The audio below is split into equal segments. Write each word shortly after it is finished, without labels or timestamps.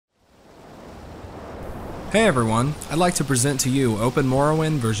Hey everyone, I'd like to present to you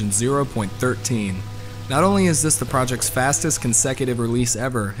OpenMW version 0.13. Not only is this the project's fastest consecutive release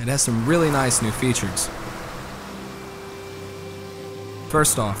ever, it has some really nice new features.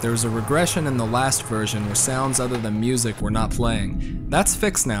 First off, there was a regression in the last version where sounds other than music were not playing. That's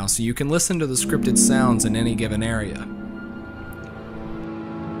fixed now, so you can listen to the scripted sounds in any given area.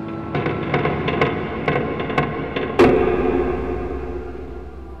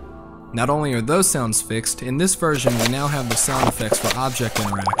 Not only are those sounds fixed, in this version we now have the sound effects for object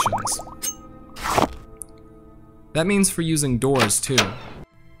interactions. That means for using doors too.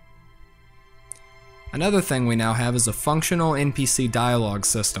 Another thing we now have is a functional NPC dialogue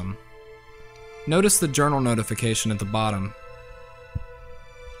system. Notice the journal notification at the bottom.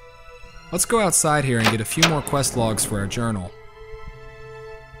 Let's go outside here and get a few more quest logs for our journal.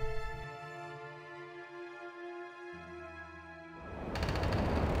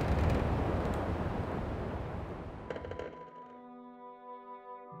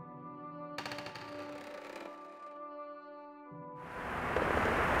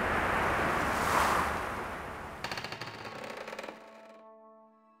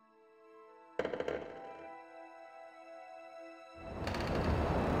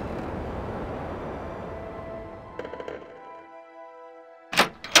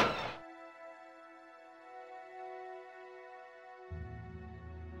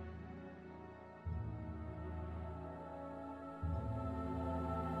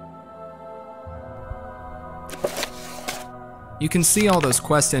 You can see all those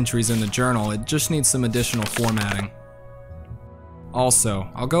quest entries in the journal, it just needs some additional formatting. Also,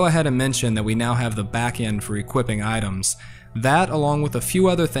 I'll go ahead and mention that we now have the back end for equipping items. That, along with a few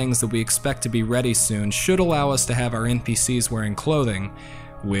other things that we expect to be ready soon, should allow us to have our NPCs wearing clothing,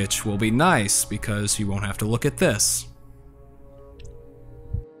 which will be nice because you won't have to look at this.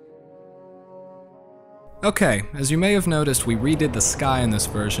 Okay, as you may have noticed, we redid the sky in this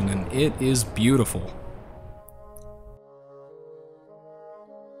version and it is beautiful.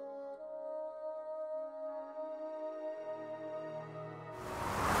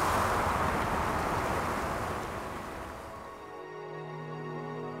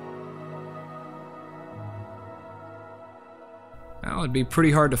 Well, it'd be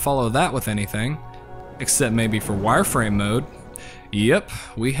pretty hard to follow that with anything, except maybe for wireframe mode. Yep,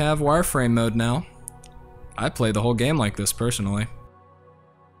 we have wireframe mode now. I play the whole game like this personally.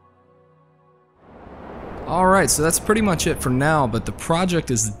 Alright, so that's pretty much it for now, but the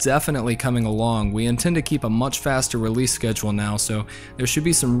project is definitely coming along. We intend to keep a much faster release schedule now, so there should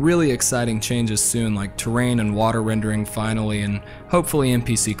be some really exciting changes soon, like terrain and water rendering finally, and hopefully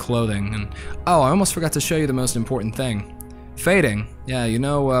NPC clothing. And oh, I almost forgot to show you the most important thing. Fading. Yeah, you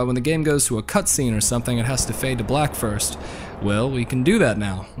know, when the game goes to a cutscene or something, it has to fade to black first. Well, we can do that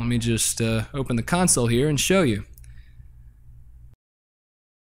now. Let me just open the console here and show you.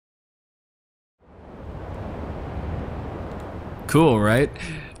 Cool, right?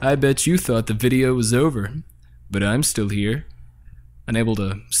 I bet you thought the video was over, but I'm still here, unable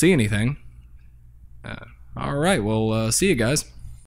to see anything. Alright, well, see you guys.